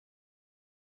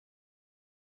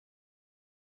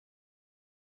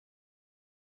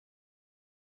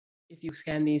If you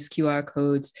scan these QR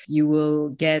codes, you will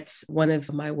get one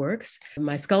of my works.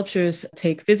 My sculptures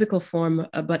take physical form,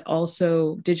 but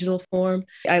also digital form.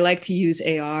 I like to use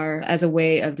AR as a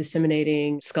way of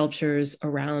disseminating sculptures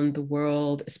around the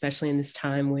world, especially in this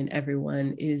time when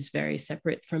everyone is very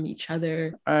separate from each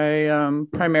other. I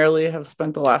primarily have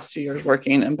spent the last 2 years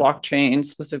working in blockchain,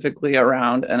 specifically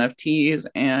around NFTs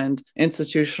and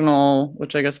institutional,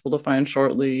 which I guess we'll define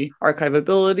shortly,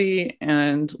 archivability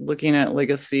and looking at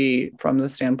legacy from the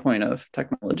standpoint of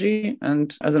technology.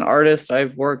 And as an artist,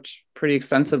 I've worked pretty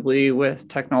extensively with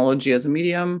technology as a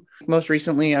medium. Most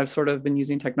recently, I've sort of been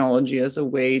using technology as a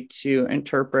way to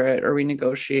interpret or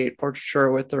renegotiate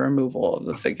portraiture with the removal of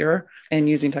the figure, and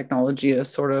using technology as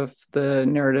sort of the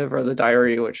narrative or the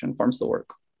diary which informs the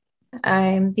work.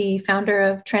 I'm the founder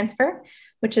of Transfer,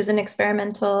 which is an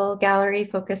experimental gallery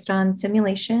focused on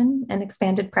simulation and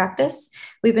expanded practice.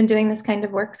 We've been doing this kind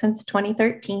of work since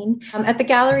 2013. At the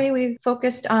gallery, we've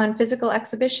focused on physical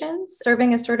exhibitions,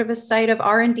 serving as sort of a site of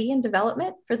R&D and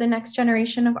development for the next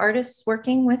generation of artists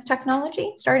working with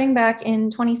technology. Starting back in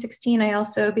 2016, I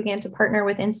also began to partner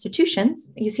with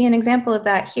institutions. You see an example of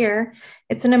that here.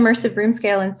 It's an immersive room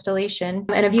scale installation,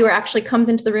 and a viewer actually comes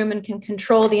into the room and can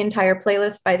control the entire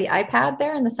playlist by the iPad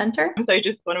there in the center. So I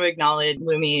just want to acknowledge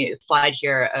Lumi's slide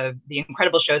here of the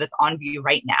incredible show that's on view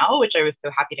right now, which I was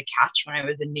so happy to catch when I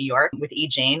was in New York with E.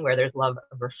 Jane, where there's love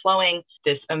overflowing.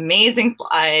 This amazing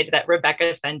slide that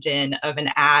Rebecca sent in of an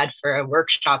ad for a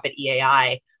workshop at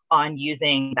EAI on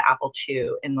using the Apple II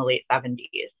in the late 70s.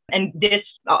 And this,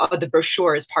 the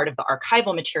brochure is part of the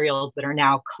archival materials that are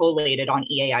now collated on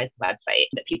EAI's website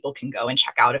that people can go and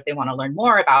check out if they want to learn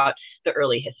more about the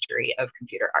early history of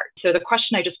computer art. So the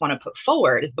question I just want to put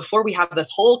forward is, before we have this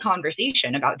whole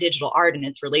conversation about digital art and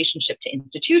its relationship to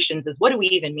institutions, is what do we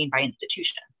even mean by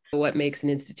institution? What makes an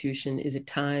institution? Is it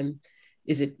time?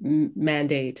 Is it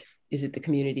mandate? Is it the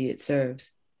community it serves?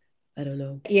 I don't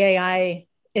know. EAI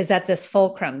is at this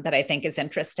fulcrum that I think is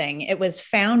interesting. It was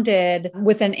founded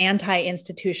with an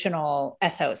anti-institutional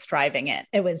ethos driving it.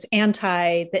 It was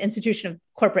anti the institution of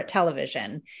corporate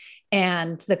television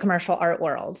and the commercial art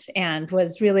world, and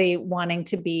was really wanting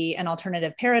to be an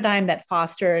alternative paradigm that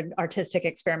fostered artistic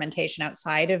experimentation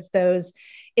outside of those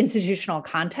institutional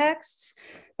contexts.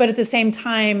 But at the same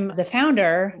time, the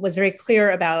founder was very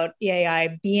clear about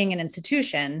EAI being an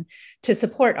institution to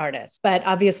support artists. But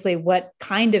obviously, what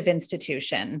kind of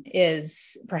institution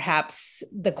is perhaps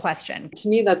the question. To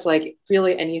me, that's like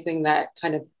really anything that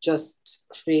kind of just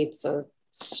creates a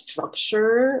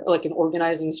structure, like an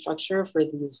organizing structure for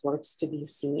these works to be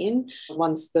seen.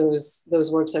 Once those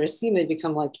works are seen, they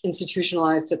become like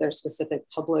institutionalized to their specific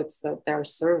publics that they're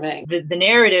serving. The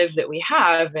narrative that we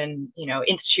have, and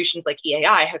institutions like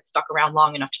EAI have stuck around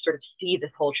long enough to sort of see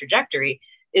this whole trajectory,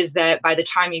 is that by the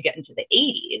time you get into the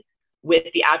 80s, with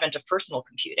the advent of personal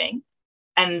computing,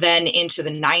 and then into the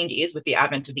 90s with the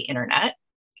advent of the internet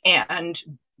and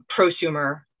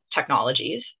prosumer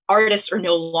technologies, artists are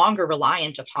no longer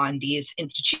reliant upon these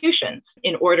institutions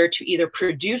in order to either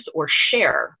produce or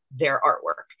share their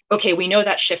artwork. Okay, we know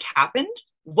that shift happened.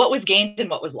 What was gained and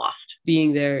what was lost?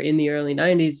 Being there in the early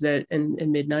 90s and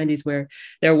mid 90s, where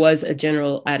there was a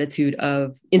general attitude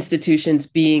of institutions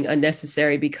being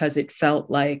unnecessary because it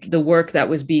felt like the work that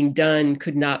was being done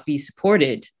could not be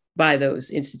supported by those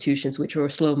institutions, which were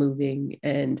slow moving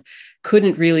and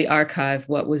couldn't really archive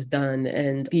what was done,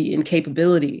 and the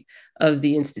incapability of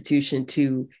the institution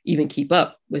to even keep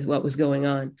up with what was going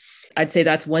on. I'd say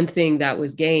that's one thing that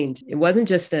was gained. It wasn't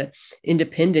just an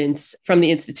independence from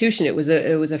the institution. It was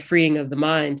a freeing of the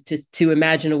mind to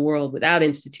imagine a world without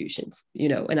institutions,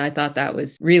 and I thought that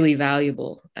was really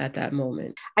valuable at that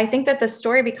moment. I think that the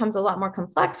story becomes a lot more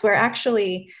complex, where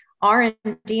actually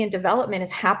R&D and development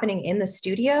is happening in the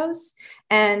studios,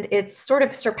 and it's sort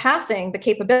of surpassing the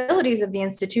capabilities of the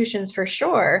institutions for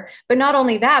sure. But not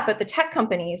only that, but the tech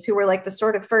companies, who were like the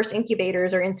sort of first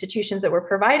incubators or institutions that were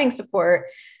providing support,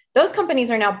 those companies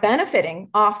are now benefiting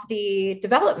off the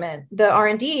development, the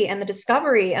R&D and the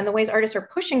discovery, and the ways artists are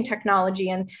pushing technology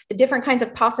and the different kinds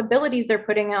of possibilities they're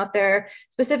putting out there.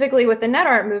 Specifically with the net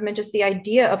art movement, just the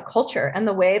idea of culture and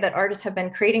the way that artists have been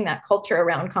creating that culture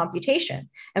around computation,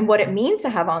 and what it means to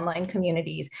have online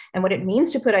communities, and what it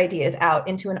means to put ideas out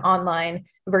into an online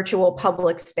virtual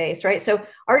public space, right? So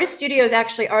artist studios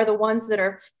actually are the ones that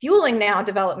are fueling now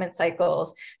development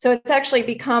cycles. So it's actually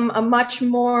become a much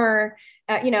more,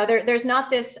 there's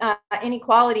not this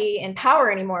inequality in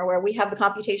power anymore, where we have the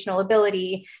computational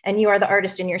ability and you are the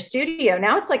artist in your studio.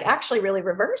 Now it's like actually really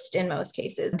reversed in most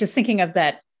cases. Just thinking of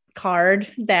that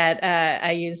card that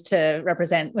I used to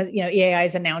represent,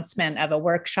 EAI's announcement of a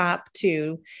workshop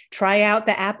to try out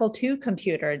the Apple II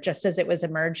computer just as it was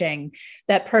emerging.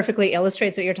 That perfectly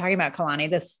illustrates what you're talking about, Kelani,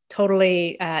 this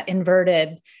totally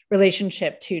inverted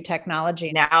relationship to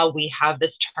technology. Now we have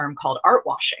this term called art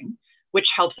washing, which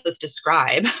helps us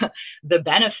describe the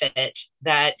benefit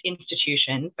that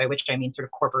institutions, by which I mean sort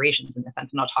of corporations in the sense,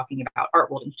 I'm not talking about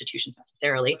art world institutions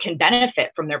necessarily, can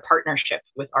benefit from their partnership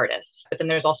with artists. But then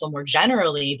there's also more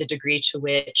generally the degree to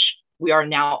which we are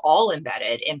now all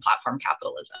embedded in platform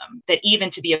capitalism, that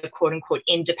even to be a quote unquote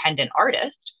independent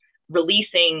artist,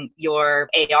 releasing your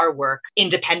AR work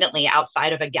independently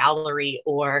outside of a gallery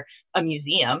or a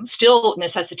museum still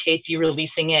necessitates you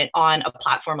releasing it on a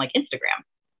platform like Instagram.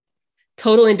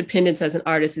 Total independence as an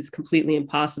artist is completely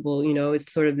impossible.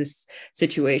 It's sort of this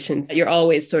situation. You're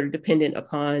always sort of dependent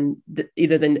upon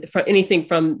anything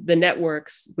from the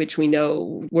networks, which we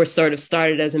know were sort of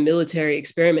started as a military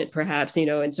experiment, perhaps,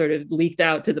 and sort of leaked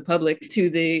out to the public,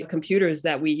 to the computers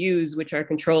that we use, which are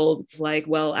controlled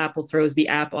Apple throws the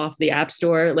app off the app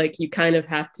store. You kind of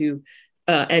have to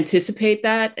anticipate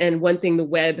that. And one thing the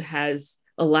web has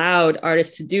allowed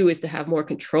artists to do is to have more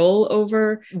control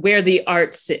over where the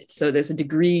art sits. So there's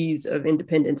degrees of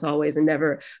independence always, and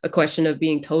never a question of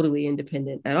being totally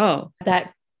independent at all.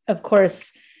 That, of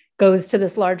course, goes to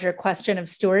this larger question of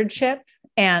stewardship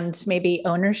and maybe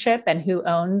ownership, and who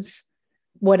owns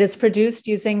what is produced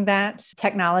using that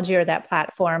technology or that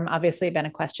platform. Obviously been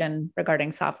a question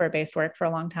regarding software-based work for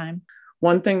a long time.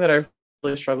 One thing that I've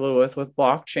really struggled with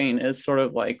blockchain is sort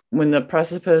of when the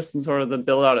precipice and sort of the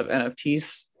build out of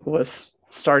NFTs was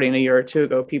starting a year or two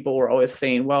ago, people were always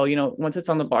saying, well, once it's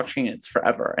on the blockchain, it's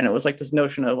forever. And it was this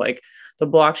notion of the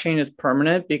blockchain is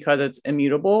permanent because it's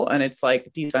immutable and it's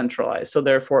decentralized. So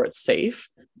therefore it's safe.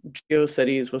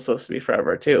 GeoCities was supposed to be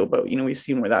forever too, but we've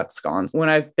seen where that's gone. When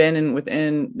I've been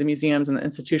within the museums and the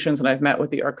institutions and I've met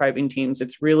with the archiving teams,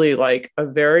 it's really a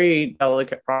very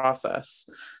delicate process.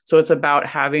 So it's about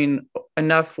having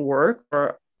enough work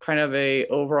or kind of a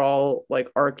overall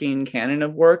arcing canon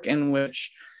of work in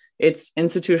which it's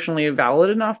institutionally valid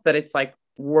enough that it's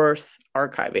worth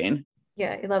archiving.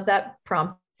 Yeah, I love that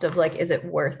prompt of is it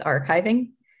worth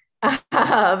archiving? And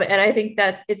I think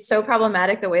it's so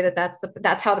problematic the way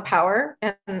that's how the power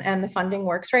and the funding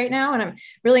works right now. And I'm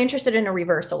really interested in a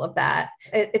reversal of that.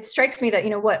 It strikes me that,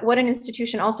 what an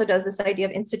institution also does, this idea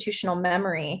of institutional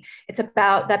memory, it's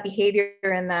about that behavior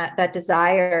and that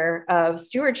desire of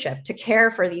stewardship to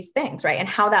care for these things, right? And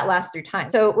how that lasts through time.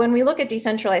 So when we look at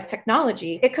decentralized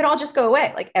technology, it could all just go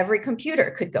away. Every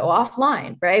computer could go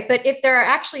offline, right? But if there are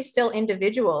actually still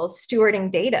individuals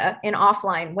stewarding data in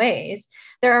offline ways,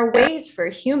 there are ways for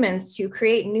humans to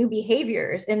create new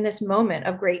behaviors in this moment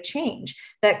of great change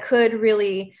that could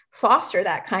really foster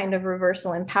that kind of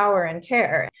reversal in power and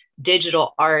care.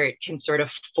 Digital art can sort of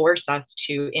force us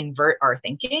to invert our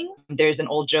thinking. There's an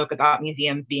old joke about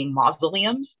museums being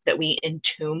mausoleums, that we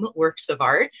entomb works of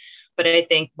art. But I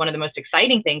think one of the most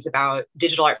exciting things about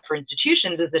digital art for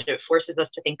institutions is that it forces us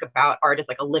to think about art as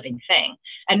a living thing,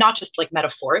 and not just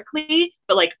metaphorically,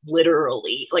 but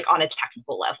literally, on a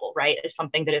technical level, right? As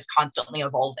something that is constantly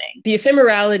evolving. The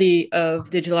ephemerality of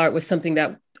digital art was something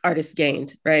that artists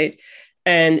gained, right?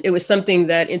 And it was something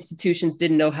that institutions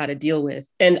didn't know how to deal with.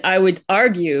 And I would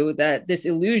argue that this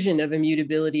illusion of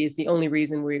immutability is the only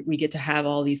reason we get to have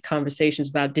all these conversations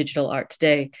about digital art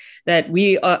today, that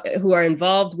we who are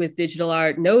involved with digital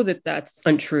art know that that's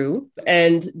untrue,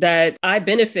 and that I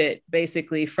benefit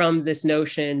basically from this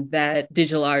notion that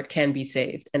digital art can be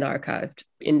saved and archived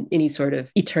in any sort of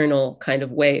eternal kind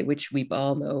of way, which we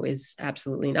all know is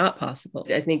absolutely not possible.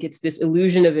 I think it's this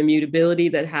illusion of immutability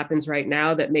that happens right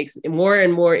now that makes more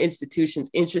and more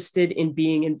institutions interested in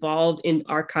being involved in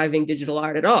archiving digital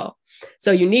art at all.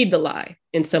 So you need the lie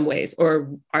in some ways,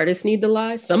 or artists need the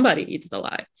lie. Somebody needs the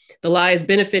lie. The lie is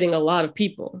benefiting a lot of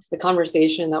people. The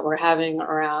conversation that we're having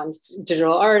around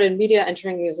digital art and media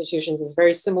entering the institutions is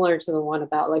very similar to the one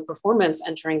about like performance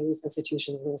entering these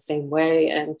institutions in the same way,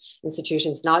 and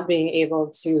institutions not being able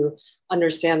to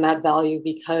understand that value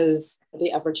because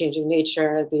the ever-changing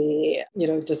nature, the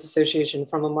disassociation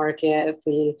from a market,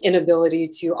 the inability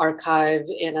to archive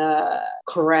in a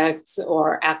correct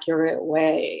or accurate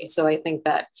way. So I think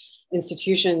that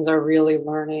institutions are really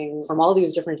learning from all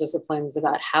these different disciplines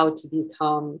about how to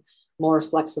become more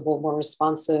flexible, more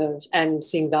responsive, and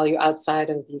seeing value outside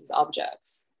of these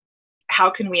objects. how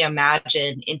can we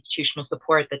imagine institutional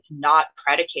support that's not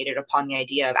predicated upon the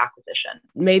idea of acquisition?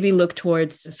 Maybe look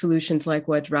towards solutions like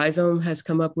what Rhizome has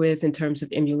come up with in terms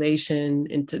of emulation,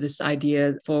 into this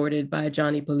idea forwarded by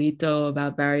Johnny Polito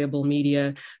about variable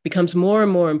media becomes more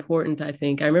and more important, I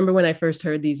think. I remember when I first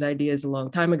heard these ideas a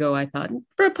long time ago, I thought,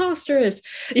 preposterous,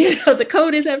 the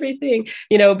code is everything,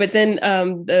 but then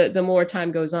the more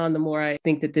time goes on, the more I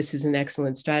think that this is an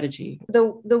excellent strategy.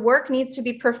 The work needs to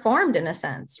be performed in a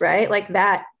sense, right? Like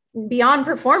that beyond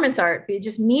performance art,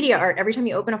 just media art. Every time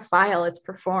you open a file, it's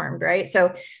performed, right?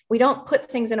 So we don't put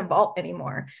things in a vault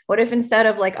anymore. What if instead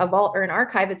of like a vault or an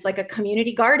archive, it's like a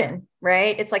community garden,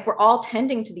 right? It's like we're all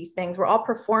tending to these things. We're all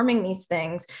performing these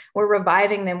things. We're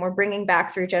reviving them. We're bringing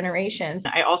back through generations.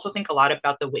 I also think a lot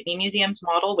about the Whitney Museum's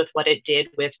model with what it did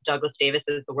with Douglas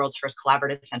Davis's The World's First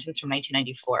Collaborative Sentence from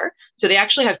 1994. So they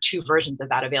actually have two versions of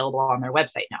that available on their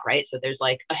website now, right? So there's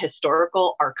like a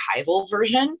historical archival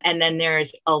version, and then there's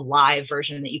a live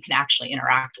version that you can actually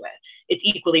interact with. It's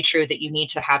equally true that you need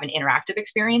to have an interactive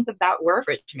experience of that work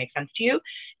for it to make sense to you.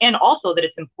 And also that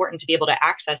it's important to be able to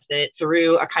access it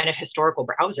through a kind of historical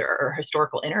browser or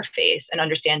historical interface and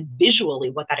understand visually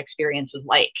what that experience was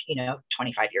like,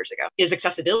 25 years ago. Is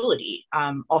accessibility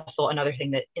also another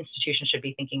thing that institutions should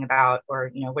be thinking about?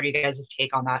 Or, what are you guys'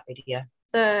 take on that idea?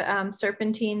 The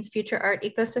Serpentine's Future Art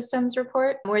Ecosystems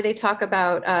report, where they talk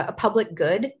about a public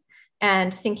good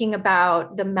and thinking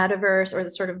about the metaverse or the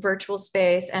sort of virtual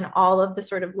space and all of the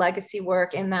sort of legacy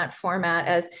work in that format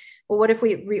as, well, what if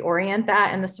we reorient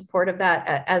that and the support of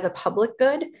that as a public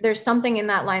good? There's something in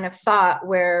that line of thought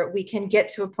where we can get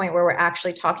to a point where we're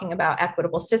actually talking about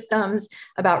equitable systems,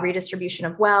 about redistribution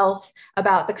of wealth,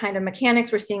 about the kind of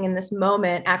mechanics we're seeing in this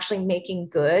moment, actually making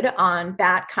good on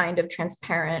that kind of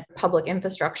transparent public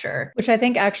infrastructure. Which I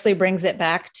think actually brings it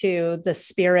back to the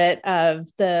spirit of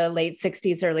the late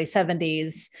 60s, early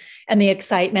 70s, and the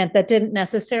excitement that didn't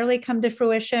necessarily come to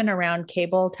fruition around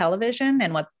cable television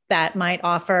and what that might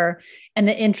offer, and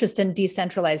the interest in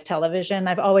decentralized television.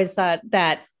 I've always thought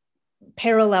that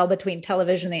parallel between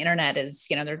television and the internet is,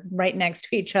 they're right next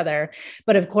to each other.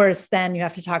 But of course, then you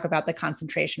have to talk about the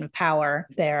concentration of power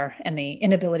there and the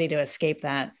inability to escape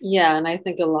that. Yeah. And I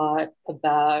think a lot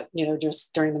about,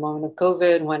 just during the moment of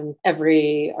COVID, when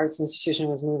every arts institution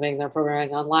was moving their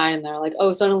programming online, they're like,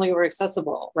 oh, suddenly we're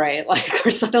accessible, right? Like, or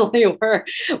suddenly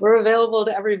we're available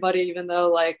to everybody, even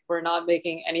though like we're not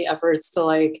making any efforts to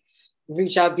like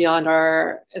reach out beyond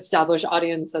our established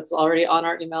audience that's already on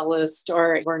our email list,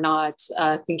 or we're not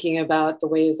thinking about the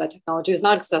ways that technology is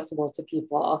not accessible to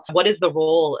people. What is the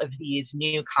role of these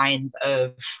new kinds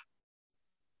of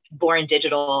born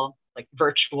digital, like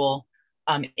virtual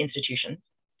institutions?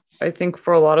 I think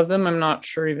for a lot of them, I'm not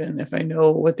sure even if I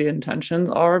know what the intentions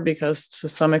are, because to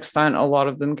some extent, a lot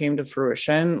of them came to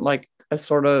fruition like a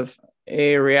sort of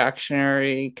a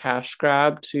reactionary cash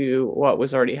grab to what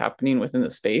was already happening within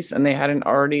the space. And they hadn't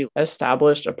already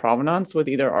established a provenance with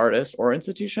either artists or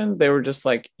institutions. They were just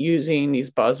like using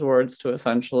these buzzwords to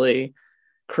essentially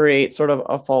create sort of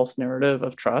a false narrative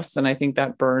of trust. And I think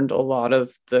that burned a lot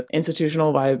of the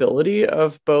institutional viability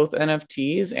of both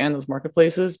NFTs and those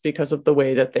marketplaces because of the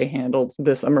way that they handled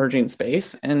this emerging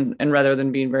space. And rather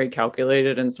than being very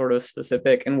calculated and sort of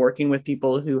specific and working with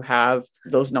people who have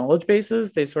those knowledge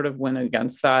bases, they sort of went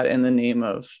against that in the name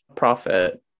of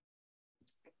profit.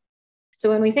 So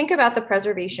when we think about the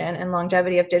preservation and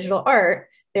longevity of digital art,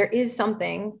 there is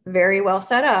something very well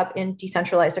set up in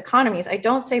decentralized economies. I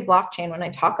don't say blockchain when I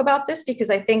talk about this because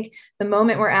I think the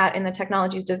moment we're at in the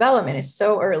technology's development is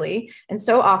so early and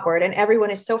so awkward, and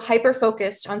everyone is so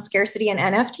hyper-focused on scarcity and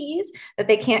NFTs that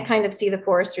they can't kind of see the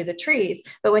forest through the trees.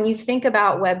 But when you think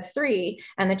about Web3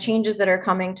 and the changes that are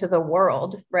coming to the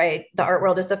world, right? The art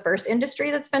world is the first industry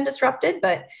that's been disrupted,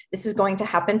 but this is going to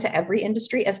happen to every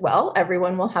industry as well.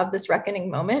 Everyone will have this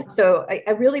reckoning moment. So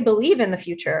I really believe in the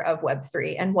future of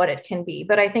Web3 and what it can be.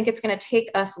 But I think it's going to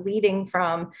take us leading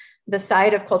from the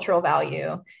side of cultural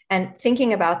value and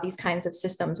thinking about these kinds of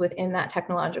systems within that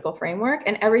technological framework.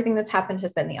 And everything that's happened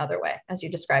has been the other way, as you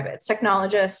describe it. It's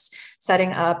technologists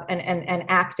setting up and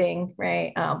acting,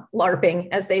 right? LARPing,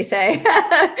 as they say,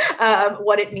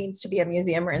 what it means to be a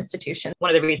museum or institution.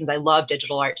 One of the reasons I love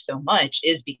digital art so much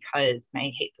is because, and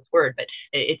I hate this word, but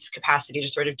its capacity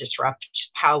to sort of disrupt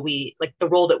how we, like the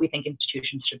role that we think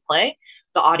institutions should play,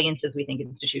 the audiences we think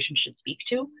institutions should speak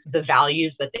to, the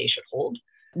values that they should hold.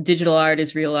 Digital art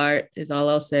is real art, is all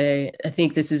I'll say. I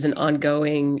think this is an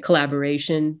ongoing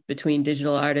collaboration between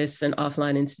digital artists and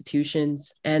offline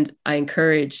institutions. And I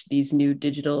encourage these new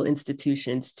digital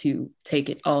institutions to take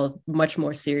it all much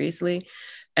more seriously.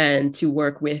 and to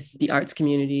work with the arts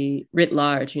community writ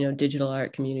large, digital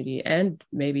art community, and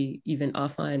maybe even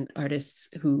offline artists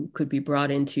who could be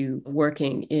brought into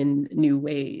working in new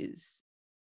ways.